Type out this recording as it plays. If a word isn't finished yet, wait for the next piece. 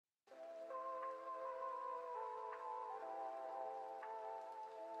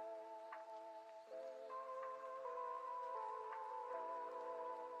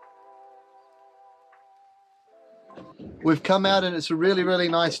We've come out and it's a really, really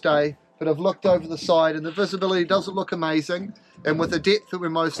nice day, but I've looked over the side and the visibility doesn't look amazing. And with the depth that we're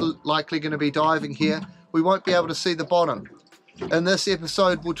most likely going to be diving here, we won't be able to see the bottom. In this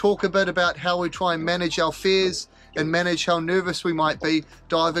episode, we'll talk a bit about how we try and manage our fears and manage how nervous we might be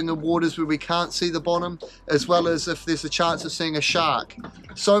diving in waters where we can't see the bottom, as well as if there's a chance of seeing a shark.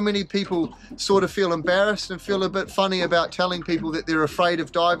 So many people sort of feel embarrassed and feel a bit funny about telling people that they're afraid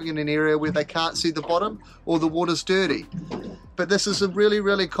of diving in an area where they can't see the bottom or the water's dirty. But this is a really,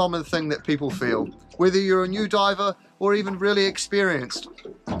 really common thing that people feel, whether you're a new diver or even really experienced.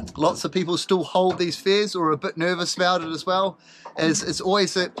 Lots of people still hold these fears or are a bit nervous about it as well, as it's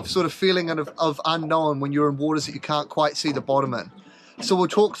always that sort of feeling of unknown when you're in waters that you can't quite see the bottom in. So we'll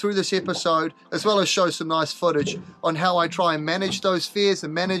talk through this episode as well as show some nice footage on how I try and manage those fears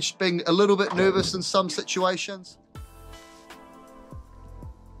and manage being a little bit nervous in some situations.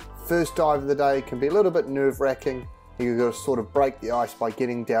 First dive of the day can be a little bit nerve-wracking. You've got to sort of break the ice by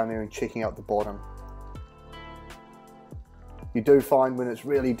getting down there and checking out the bottom. You do find when it's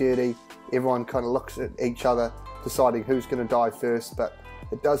really dirty, everyone kind of looks at each other, deciding who's going to dive first, but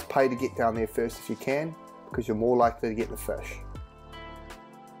it does pay to get down there first if you can, because you're more likely to get the fish.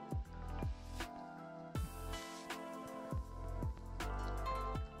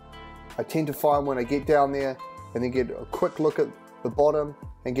 I tend to find when I get down there and then get a quick look at the bottom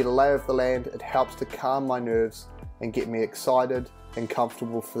and get a lay of the land, it helps to calm my nerves and get me excited and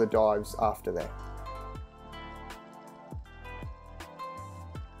comfortable for the dives after that.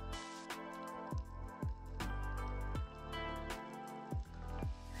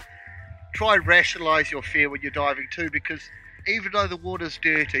 Try and rationalise your fear when you're diving too, because even though the water's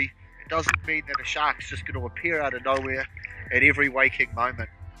dirty, it doesn't mean that a shark's just going to appear out of nowhere at every waking moment.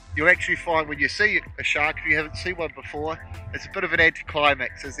 You'll actually find when you see a shark, if you haven't seen one before, it's a bit of an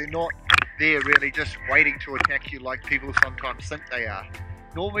anticlimax, as they're not there really just waiting to attack you like people sometimes think they are.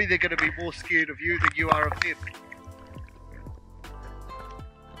 Normally they're going to be more scared of you than you are of them.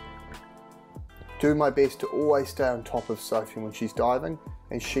 Do my best to always stay on top of Sophie when she's diving,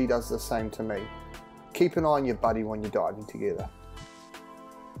 and she does the same to me. Keep an eye on your buddy when you're diving together.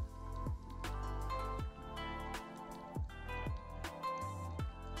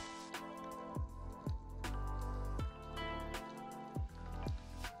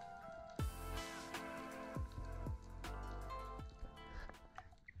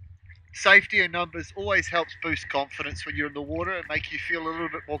 Safety in numbers always helps boost confidence when you're in the water and make you feel a little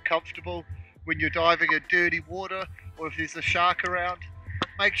bit more comfortable when you're diving in dirty water or if there's a shark around.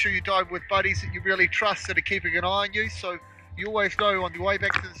 Make sure you dive with buddies that you really trust that are keeping an eye on you, so you always know on your way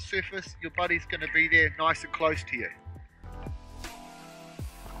back to the surface your buddy's going to be there nice and close to you.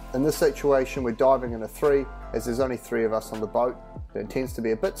 In this situation we're diving in a 3, as there's only 3 of us on the boat. It tends to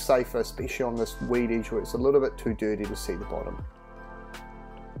be a bit safer, especially on this weed edge where it's a little bit too dirty to see the bottom.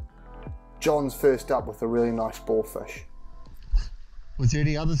 John's first up with a really nice boarfish. Was there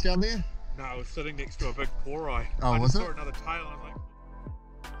any others down there? No, I was sitting next to a big poorai. Oh, I was just it? saw another tail and I was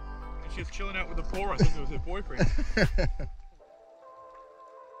like, and she was chilling out with the poorai. I think it was her boyfriend.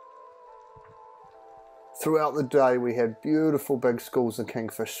 Throughout the day we had beautiful big schools of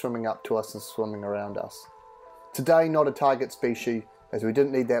kingfish swimming up to us and swimming around us. Today not a target species, as we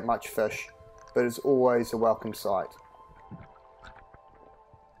didn't need that much fish, but it's always a welcome sight.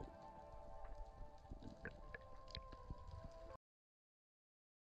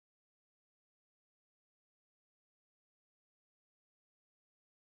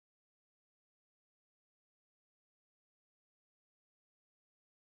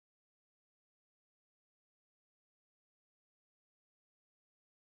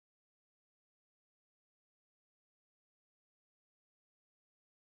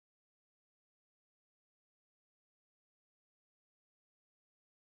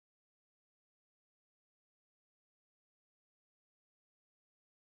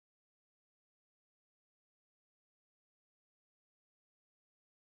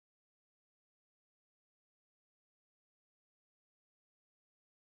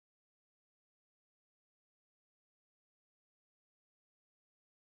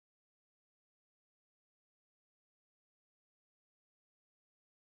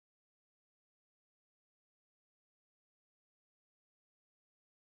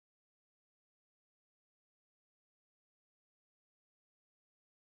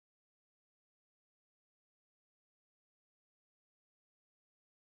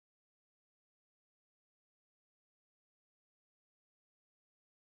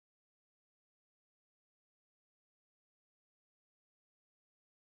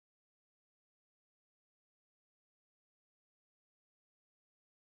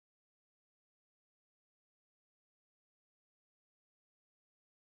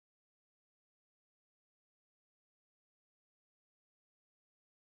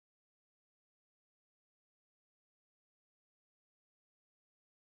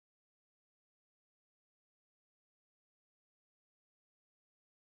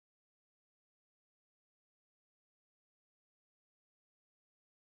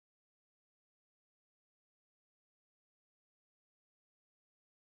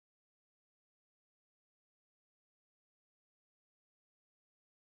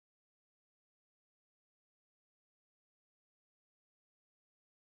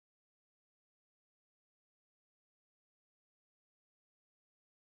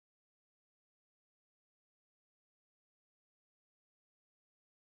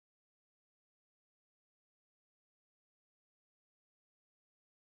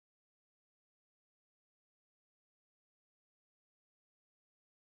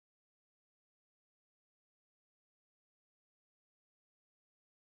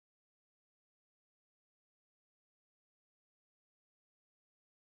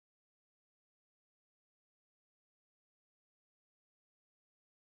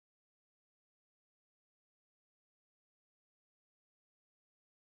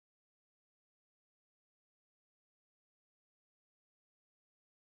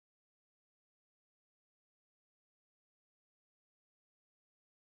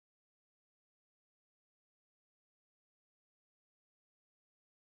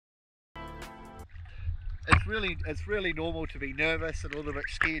 it's really normal to be nervous and a little bit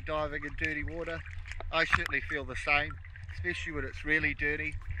scared diving in dirty water. I certainly feel the same, especially when it's really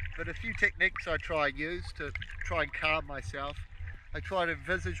dirty. But a few techniques I try and use to try and calm myself. I try to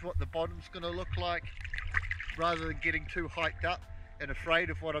envisage what the bottom's going to look like rather than getting too hyped up and afraid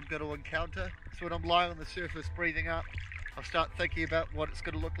of what I'm going to encounter. So when I'm lying on the surface breathing up, I'll start thinking about what it's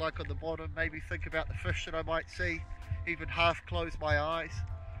going to look like on the bottom, maybe think about the fish that I might see, even half close my eyes.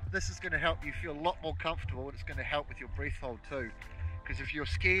 This is going to help you feel a lot more comfortable, and it's going to help with your breath hold too. Because if you're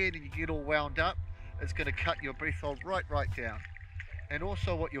scared and you get all wound up, it's going to cut your breath hold right down. And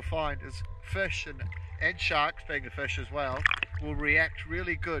also what you'll find is fish and sharks, being a fish as well, will react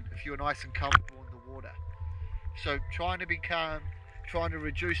really good if you're nice and comfortable in the water. So trying to be calm, trying to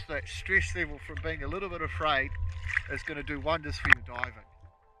reduce that stress level from being a little bit afraid is going to do wonders for your diving.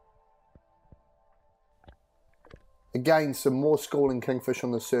 Again, some more schooling kingfish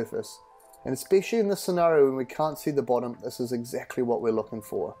on the surface. And especially in this scenario when we can't see the bottom, this is exactly what we're looking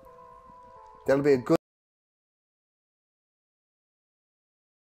for. That'll be a good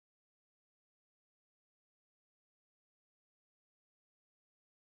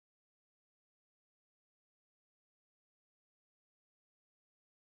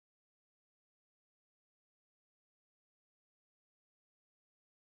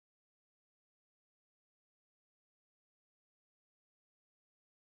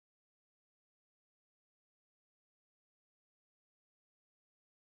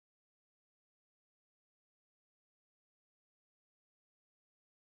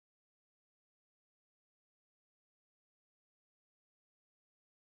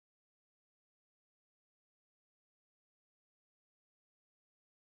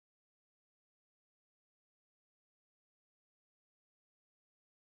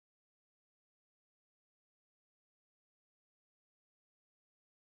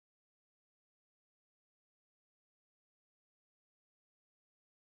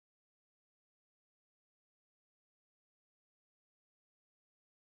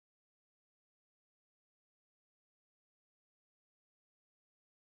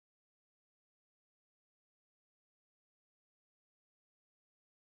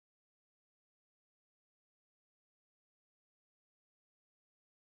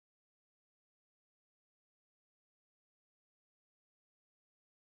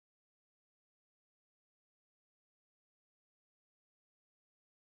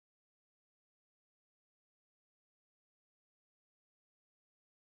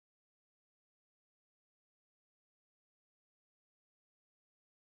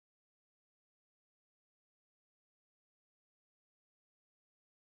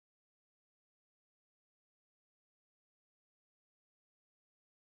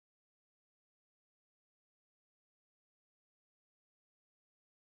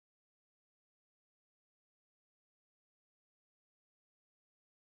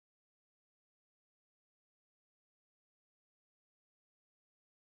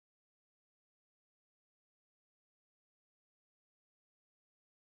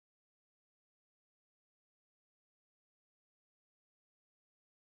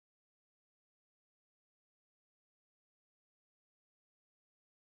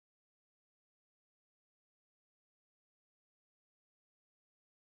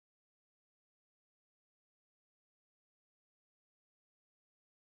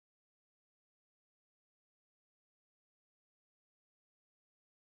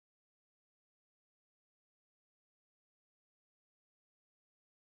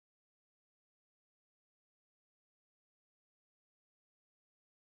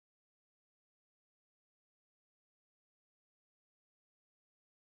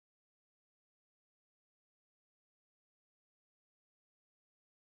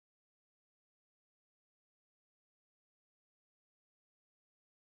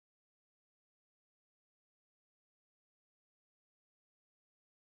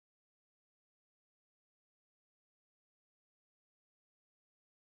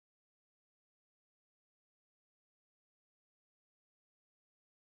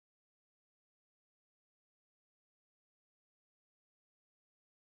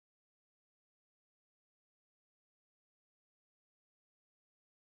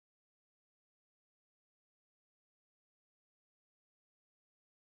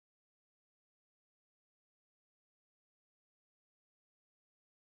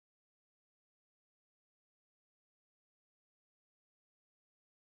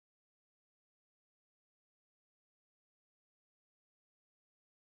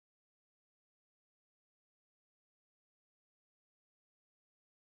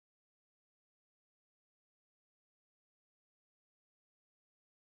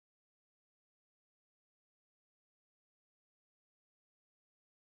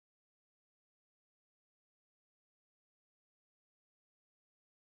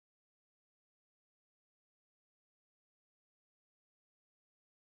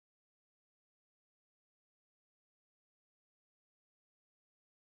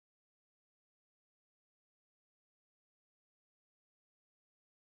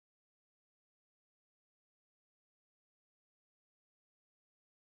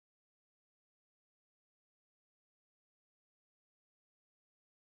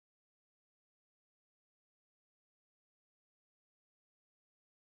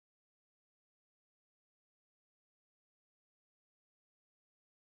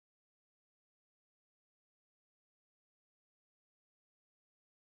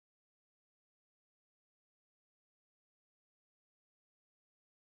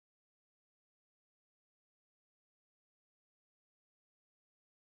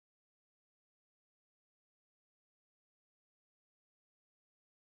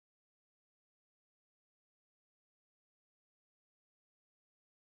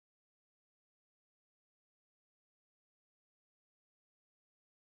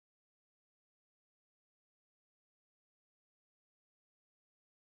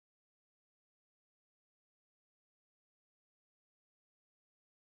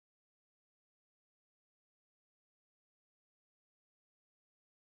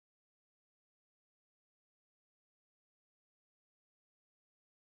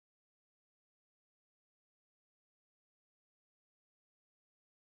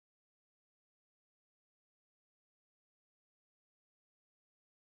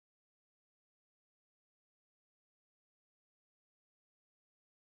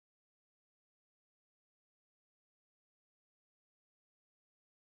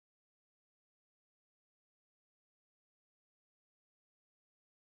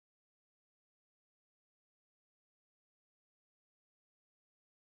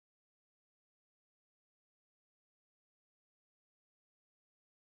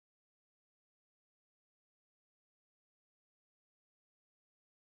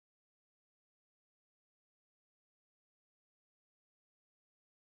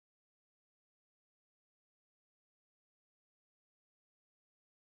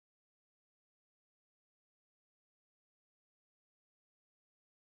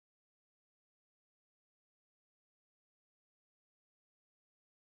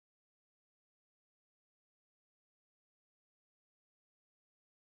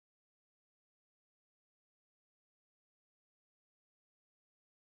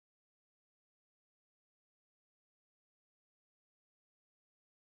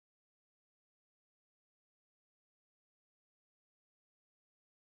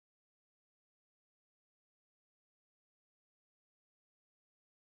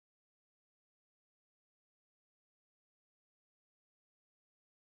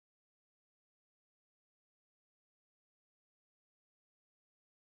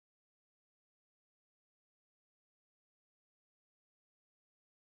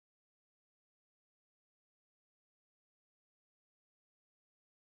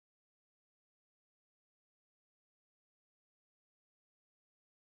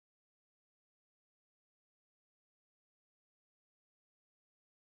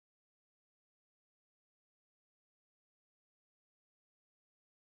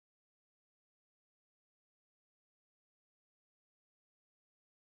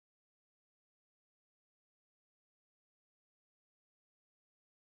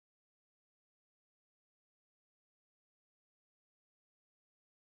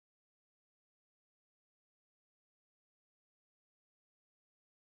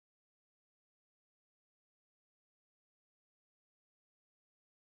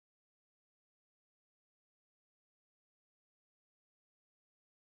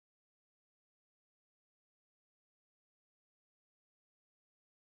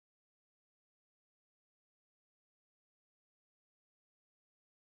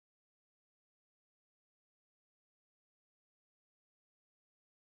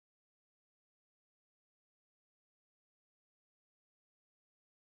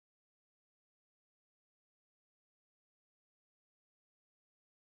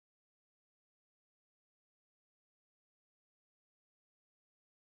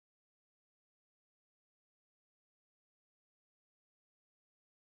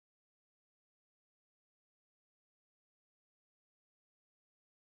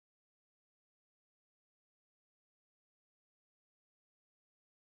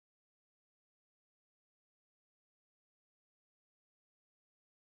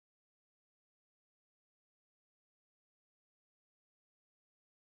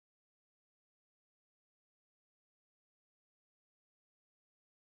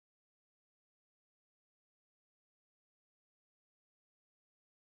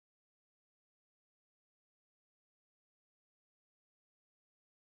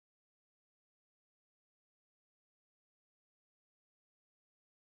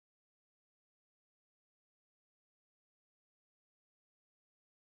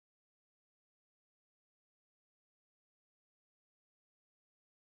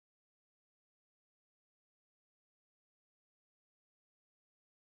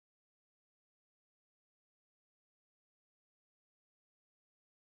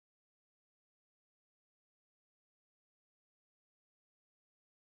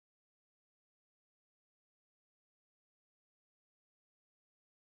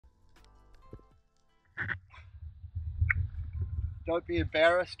Don't be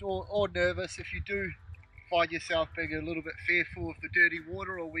embarrassed or nervous if you do find yourself being a little bit fearful of the dirty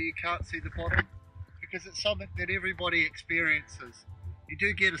water or where you can't see the bottom, because it's something that everybody experiences. You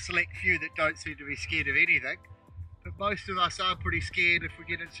do get a select few that don't seem to be scared of anything, but most of us are pretty scared if we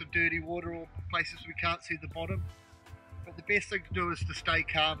get in some dirty water or places we can't see the bottom. But the best thing to do is to stay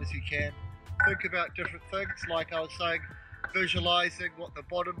calm as you can. Think about different things, like I was saying, visualizing what the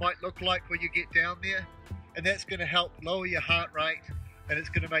bottom might look like when you get down there, and that's going to help lower your heart rate, and it's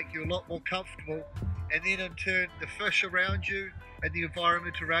going to make you a lot more comfortable, and then in turn the fish around you and the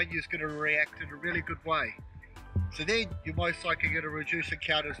environment around you is going to react in a really good way. So then you're most likely going to reduce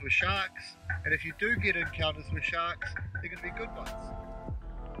encounters with sharks, and if you do get encounters with sharks, they're going to be good ones.